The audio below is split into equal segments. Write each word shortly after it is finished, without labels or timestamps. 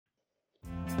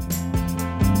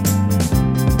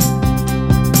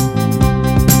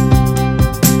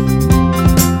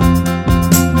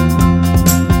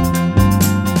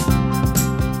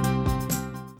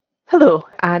Hello,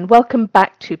 and welcome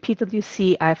back to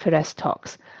PwC IFRS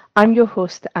Talks. I'm your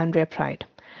host, Andrea Pride.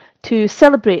 To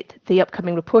celebrate the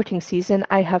upcoming reporting season,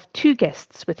 I have two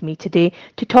guests with me today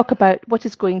to talk about what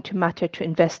is going to matter to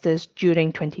investors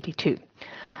during 2022.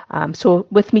 So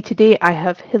with me today, I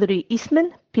have Hilary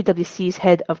Eastman, PwC's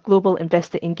Head of Global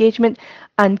Investor Engagement,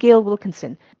 and Gail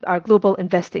Wilkinson, our Global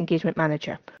Investor Engagement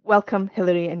Manager. Welcome,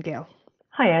 Hilary and Gail.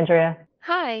 Hi, Andrea.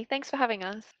 Hi, thanks for having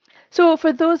us. So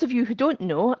for those of you who don't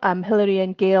know, Hilary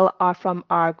and Gail are from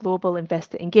our Global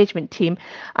Investor Engagement team,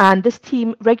 and this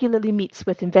team regularly meets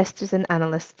with investors and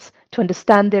analysts to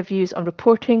understand their views on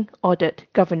reporting, audit,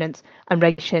 governance, and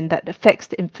regulation that affects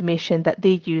the information that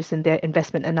they use in their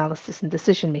investment analysis and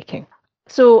decision making.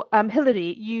 So,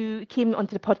 Hilary, you came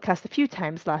onto the podcast a few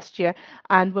times last year,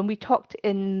 and when we talked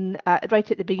in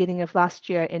right at the beginning of last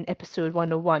year in episode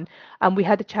 101, we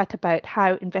had a chat about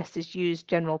how investors use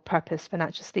general purpose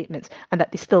financial statements and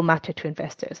that they still matter to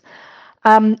investors.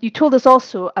 You told us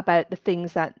also about the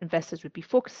things that investors would be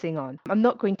focusing on. I'm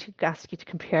not going to ask you to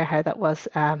compare how that was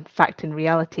fact and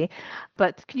reality,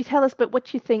 but can you tell us about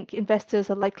what you think investors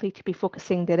are likely to be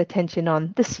focusing their attention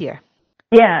on this year?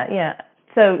 Yeah.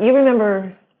 So you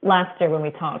remember last year when we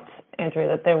talked, Andrea,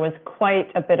 that there was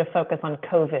quite a bit of focus on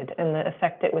COVID and the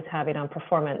effect it was having on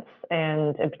performance,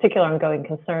 and in particular on going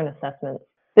concern assessments.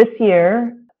 This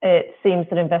year, it seems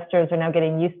that investors are now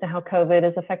getting used to how COVID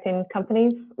is affecting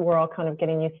companies. We're all kind of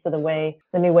getting used to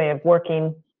the new way of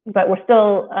working, but we're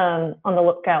still on the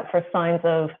lookout for signs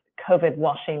of COVID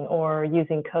washing or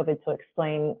using COVID to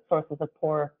explain sources of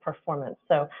poor performance.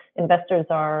 So investors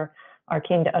are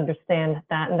keen to understand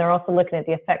that, and they're also looking at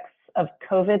the effects of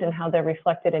COVID and how they're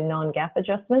reflected in non-GAAP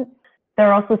adjustments. There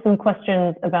are also some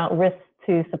questions about risks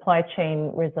to supply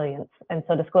chain resilience, and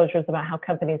so disclosures about how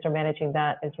companies are managing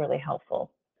that is really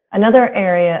helpful. Another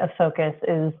area of focus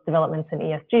is developments in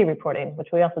ESG reporting, which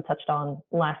we also touched on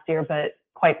last year, but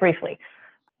quite briefly.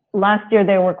 Last year,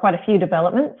 there were quite a few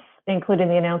developments, including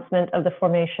the announcement of the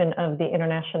formation of the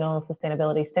International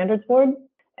Sustainability Standards Board.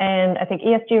 And I think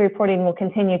ESG reporting will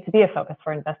continue to be a focus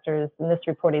for investors in this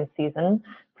reporting season,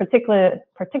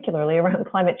 particularly around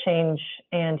climate change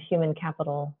and human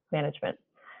capital management.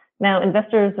 Now,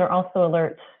 investors are also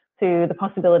alert to the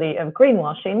possibility of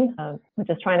greenwashing,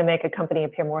 which is trying to make a company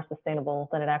appear more sustainable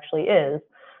than it actually is.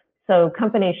 So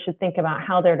companies should think about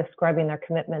how they're describing their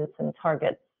commitments and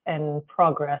targets and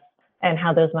progress, and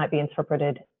how those might be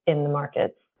interpreted in the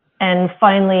markets. And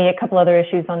finally, a couple other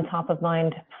issues on top of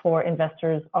mind for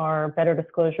investors are better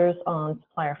disclosures on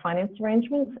supplier finance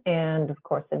arrangements and, of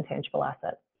course, intangible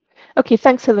assets. Okay,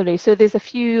 thanks, Hilary. So there's a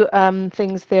few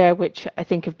things there which I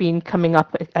think have been coming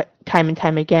up time and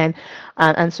time again,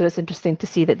 and so it's interesting to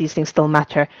see that these things still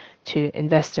matter to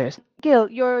investors.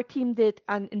 Gail, your team did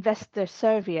an investor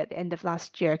survey at the end of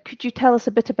last year. Could you tell us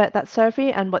a bit about that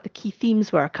survey and what the key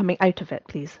themes were coming out of it,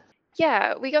 please?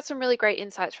 Yeah, we got some really great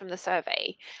insights from the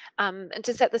survey. And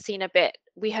to set the scene a bit,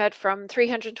 we heard from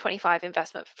 325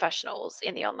 investment professionals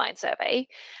in the online survey,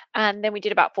 and then we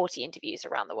did about 40 interviews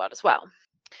around the world as well.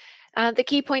 The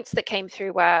key points that came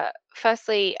through were,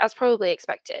 firstly, as probably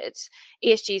expected,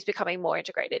 ESG is becoming more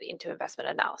integrated into investment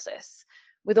analysis,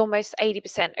 with almost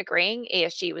 80% agreeing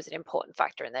ESG was an important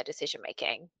factor in their decision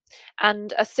making.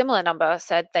 And a similar number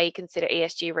said they consider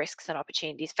ESG risks and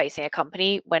opportunities facing a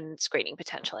company when screening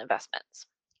potential investments.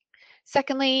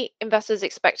 Secondly, investors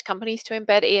expect companies to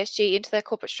embed ESG into their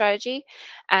corporate strategy,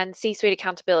 and C-suite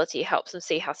accountability helps them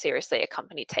see how seriously a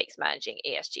company takes managing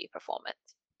ESG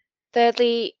performance.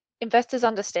 Thirdly, investors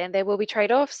understand there will be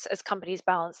trade-offs as companies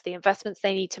balance the investments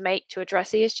they need to make to address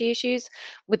ESG issues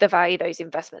with the value those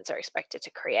investments are expected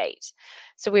to create.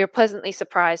 So we were pleasantly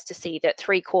surprised to see that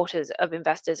 3/4 of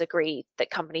investors agree that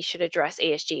companies should address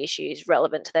ESG issues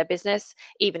relevant to their business,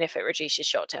 even if it reduces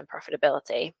short-term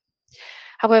profitability.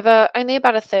 However, only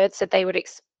about a third said they would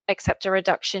accept a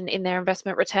reduction in their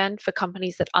investment return for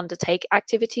companies that undertake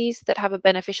activities that have a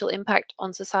beneficial impact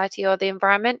on society or the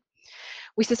environment.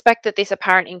 We suspect that this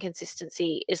apparent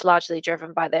inconsistency is largely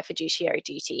driven by their fiduciary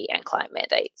duty and client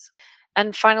mandates.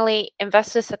 And finally,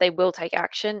 investors said they will take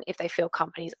action if they feel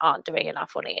companies aren't doing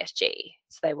enough on ESG.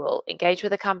 So they will engage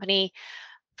with the company,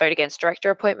 vote against director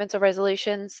appointments or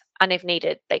resolutions, and if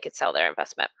needed, they could sell their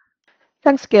investment.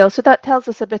 Thanks, Gail. So that tells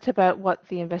us a bit about what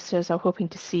the investors are hoping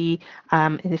to see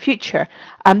in the future.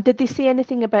 Did they say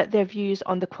anything about their views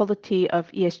on the quality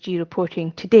of ESG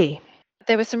reporting today?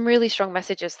 There were some really strong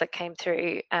messages that came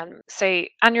through. So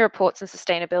annual reports and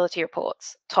sustainability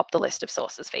reports top the list of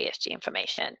sources for ESG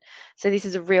information. So this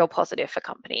is a real positive for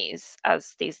companies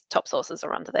as these top sources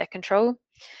are under their control.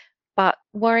 But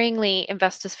worryingly,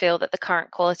 investors feel that the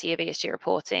current quality of ESG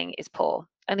reporting is poor.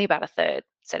 Only about a third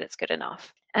said it's good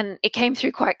enough. And it came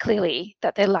through quite clearly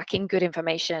that they're lacking good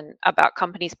information about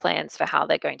companies' plans for how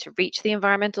they're going to reach the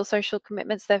environmental social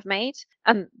commitments they've made.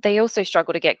 And they also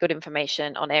struggle to get good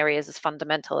information on areas as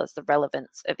fundamental as the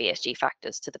relevance of ESG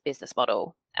factors to the business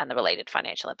model and the related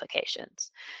financial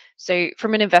implications. So,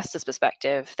 from an investor's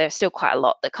perspective, there's still quite a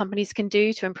lot that companies can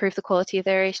do to improve the quality of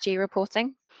their ESG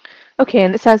reporting. Okay,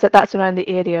 and it sounds that that's around the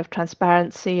area of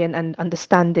transparency and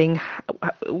understanding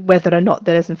whether or not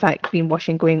there is in fact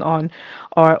greenwashing going on,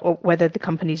 or whether the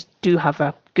companies do have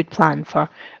a good plan for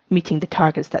meeting the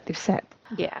targets that they've set.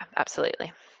 Yeah,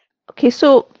 absolutely. Okay,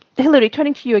 so Hilary,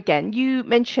 turning to you again, you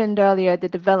mentioned earlier the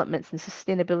developments in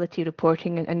sustainability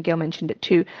reporting, and Gail mentioned it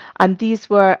too, and these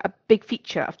were a big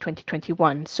feature of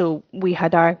 2021. So we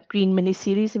had our Green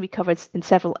mini-series, and we covered in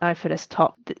several IFRS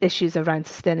top issues around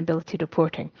sustainability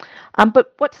reporting.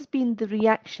 But what has been the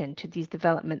reaction to these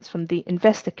developments from the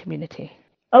investor community?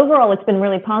 Overall, it's been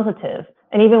really positive.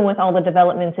 And even with all the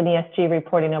developments in ESG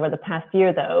reporting over the past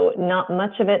year, though, not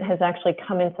much of it has actually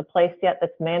come into place yet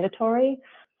that's mandatory.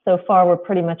 So far, we're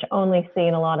pretty much only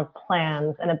seeing a lot of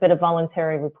plans and a bit of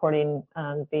voluntary reporting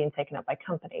being taken up by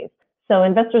companies. So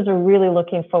investors are really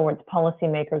looking forward to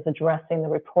policymakers addressing the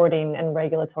reporting and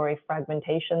regulatory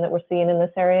fragmentation that we're seeing in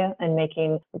this area and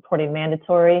making reporting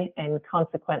mandatory and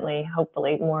consequently,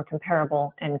 hopefully, more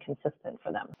comparable and consistent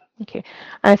for them. Okay,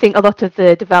 and I think a lot of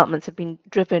the developments have been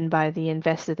driven by the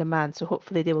investor demand, so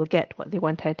hopefully they will get what they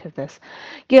want out of this.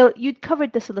 Gail, you'd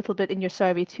covered this a little bit in your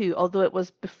survey too, although it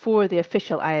was before the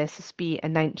official ISSB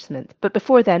announcement. But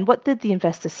before then, what did the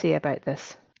investors say about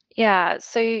this? Yeah,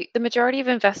 so the majority of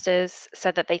investors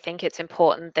said that they think it's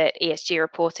important that ESG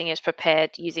reporting is prepared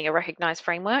using a recognized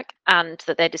framework and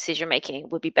that their decision making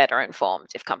would be better informed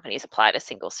if companies applied a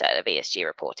single set of ESG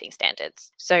reporting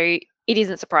standards. So it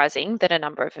isn't surprising that a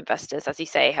number of investors, as you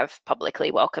say, have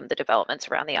publicly welcomed the developments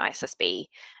around the ISSB,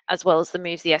 as well as the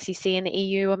moves the SEC and the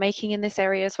EU are making in this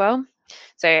area as well.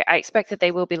 So I expect that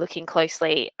they will be looking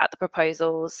closely at the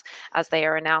proposals as they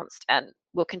are announced and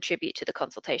will contribute to the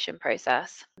consultation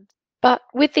process. But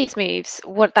with these moves,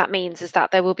 what that means is that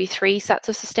there will be 3 sets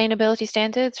of sustainability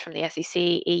standards from the SEC,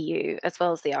 EU, as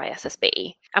well as the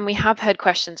ISSB. And we have heard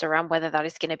questions around whether that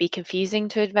is going to be confusing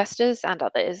to investors and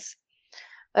others.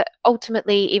 But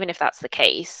ultimately, even if that's the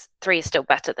case, 3 is still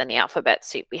better than the alphabet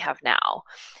soup we have now.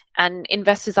 And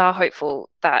investors are hopeful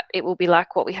that it will be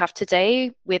like what we have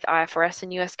today with IFRS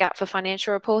and US GAAP for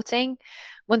financial reporting.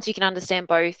 Once you can understand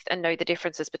both and know the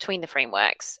differences between the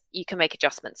frameworks, you can make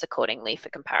adjustments accordingly for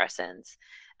comparisons.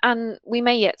 And we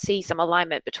may yet see some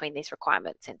alignment between these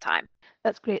requirements in time.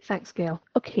 That's great. Thanks, Gail.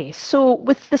 Okay, so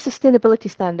with the sustainability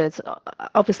standards,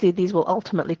 obviously these will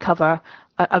ultimately cover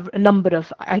a number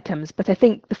of items, but I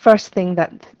think the first thing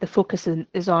that the focus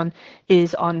is on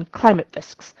climate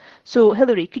risks. So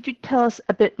Hilary, could you tell us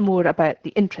a bit more about the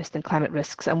interest in climate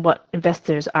risks and what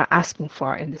investors are asking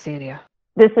for in this area?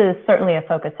 This is certainly a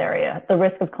focus area. The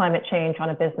risk of climate change on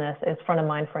a business is front of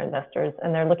mind for investors,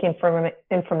 and they're looking for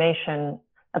information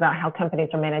about how companies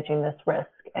are managing this risk,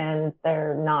 and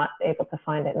they're not able to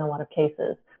find it in a lot of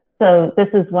cases. So this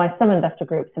is why some investor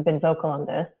groups have been vocal on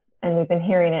this, and we've been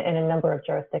hearing it in a number of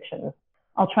jurisdictions.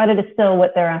 I'll try to distill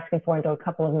what they're asking for into a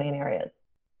couple of main areas.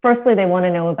 Firstly, they want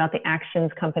to know about the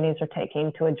actions companies are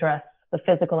taking to address the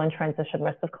physical and transition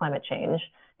risk of climate change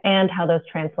and how those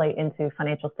translate into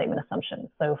financial statement assumptions.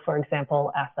 So for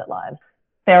example, asset lives.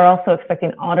 They're also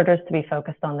expecting auditors to be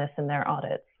focused on this in their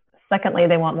audits. Secondly,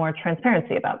 they want more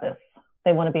transparency about this.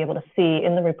 They want to be able to see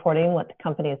in the reporting what the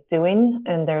company is doing,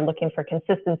 and they're looking for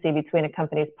consistency between a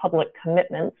company's public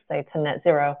commitments, say to net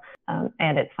zero,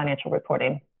 and its financial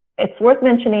reporting. It's worth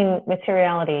mentioning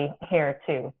materiality here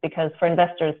too, because for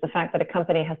investors, the fact that a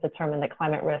company has determined that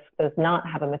climate risk does not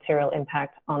have a material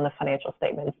impact on the financial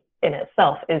statements in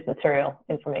itself is material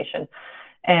information.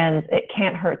 And it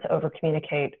can't hurt to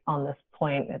over-communicate on this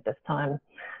point at this time.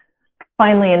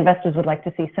 Finally, investors would like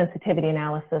to see sensitivity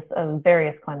analysis of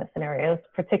various climate scenarios,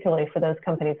 particularly for those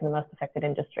companies in the most affected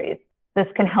industries. This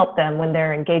can help them when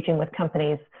they're engaging with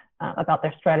companies about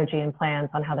their strategy and plans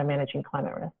on how they're managing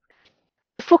climate risk.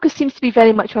 The focus seems to be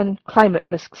very much on climate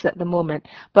risks at the moment,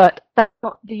 but that's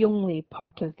not the only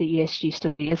part of the ESG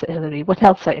story, is it, Hilary? What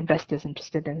else are investors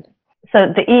interested in?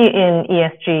 So the E in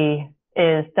ESG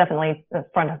is definitely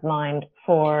front of mind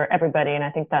for everybody, and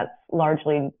I think that's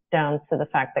largely down to the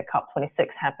fact that COP26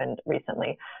 happened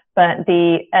recently. But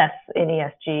the S in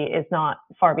ESG is not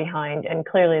far behind, and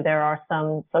clearly there are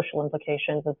some social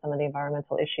implications of some of the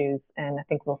environmental issues, and I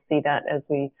think we'll see that as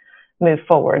we move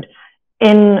forward.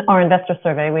 In our investor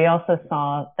survey, we also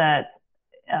saw that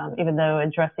even though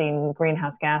addressing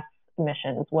greenhouse gas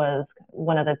emissions was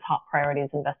one of the top priorities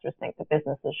investors think that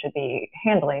businesses should be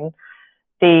handling.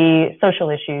 The social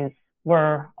issues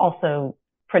were also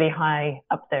pretty high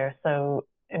up there. So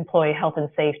employee health and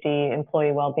safety,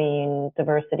 employee well-being,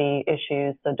 diversity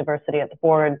issues, so diversity at the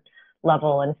board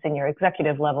level and senior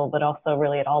executive level, but also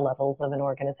really at all levels of an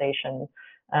organization.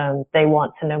 They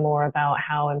want to know more about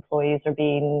how employees are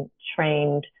being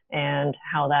trained and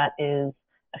how that is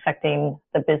affecting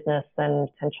the business and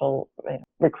potential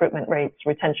recruitment rates,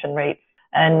 retention rates,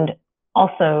 and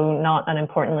also not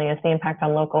unimportantly is the impact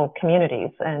on local communities.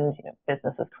 And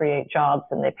businesses create jobs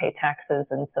and they pay taxes,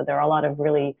 and so there are a lot of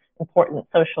really important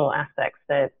social aspects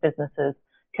that businesses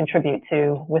contribute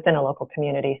to within a local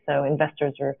community. So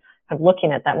investors are kind of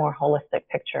looking at that more holistic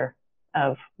picture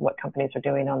of what companies are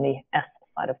doing on the S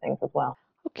side of things as well.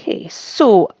 Okay,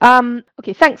 so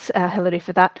thanks, Hilary,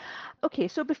 for that. Okay,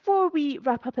 so before we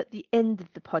wrap up at the end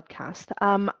of the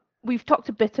podcast, we've talked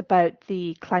a bit about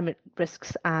the climate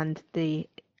risks and the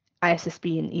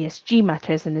ISSB and ESG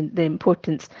matters and the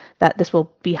importance that this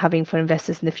will be having for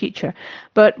investors in the future.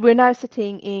 But we're now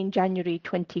sitting in January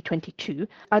 2022.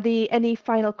 Are there any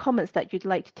final comments that you'd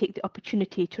like to take the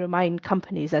opportunity to remind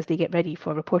companies as they get ready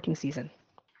for reporting season?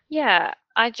 Yeah,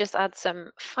 I'd just add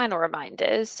some final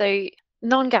reminders. So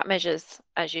non-GAAP measures,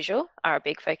 as usual, are a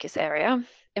big focus area.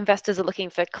 Investors are looking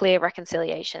for clear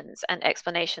reconciliations and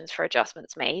explanations for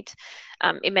adjustments made.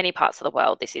 In many parts of the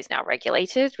world, this is now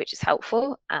regulated, which is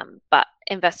helpful, but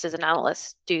investors and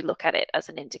analysts do look at it as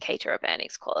an indicator of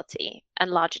earnings quality,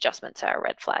 and large adjustments are a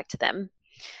red flag to them.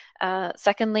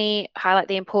 Secondly, highlight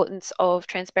the importance of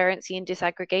transparency and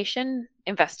disaggregation.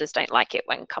 Investors don't like it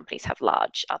when companies have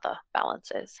large other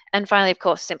balances. And finally, of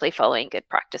course, simply following good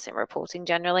practice in reporting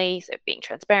generally, so being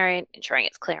transparent, ensuring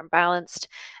it's clear and balanced,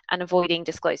 and avoiding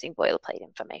disclosing boilerplate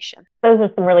information. Those are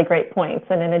some really great points.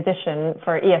 And in addition,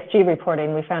 for ESG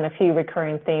reporting, we found a few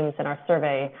recurring themes in our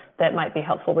survey that might be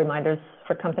helpful reminders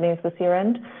for companies this year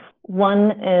end.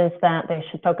 One is that they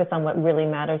should focus on what really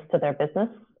matters to their business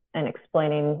and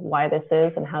explaining why this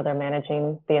is and how they're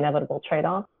managing the inevitable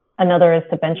trade-off. Another is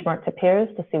to benchmark to peers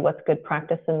to see what's good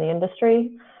practice in the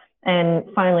industry. And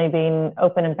finally, being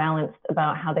open and balanced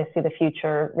about how they see the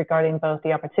future regarding both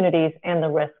the opportunities and the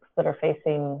risks that are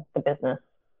facing the business.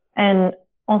 And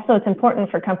also, it's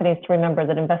important for companies to remember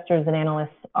that investors and analysts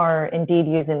are indeed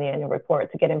using the annual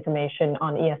report to get information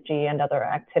on ESG and other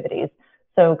activities.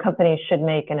 So companies should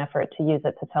make an effort to use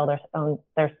it to tell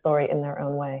their story in their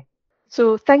own way.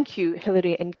 So thank you,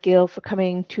 Hilary and Gail, for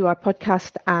coming to our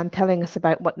podcast and telling us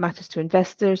about what matters to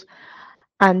investors.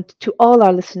 And to all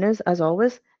our listeners, as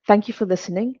always, thank you for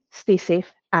listening. Stay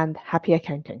safe and happy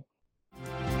accounting.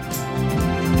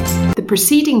 The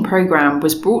preceding programme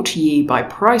was brought to you by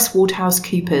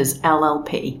PricewaterhouseCoopers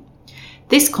LLP.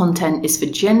 This content is for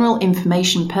general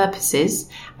information purposes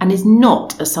and is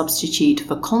not a substitute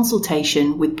for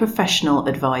consultation with professional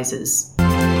advisors.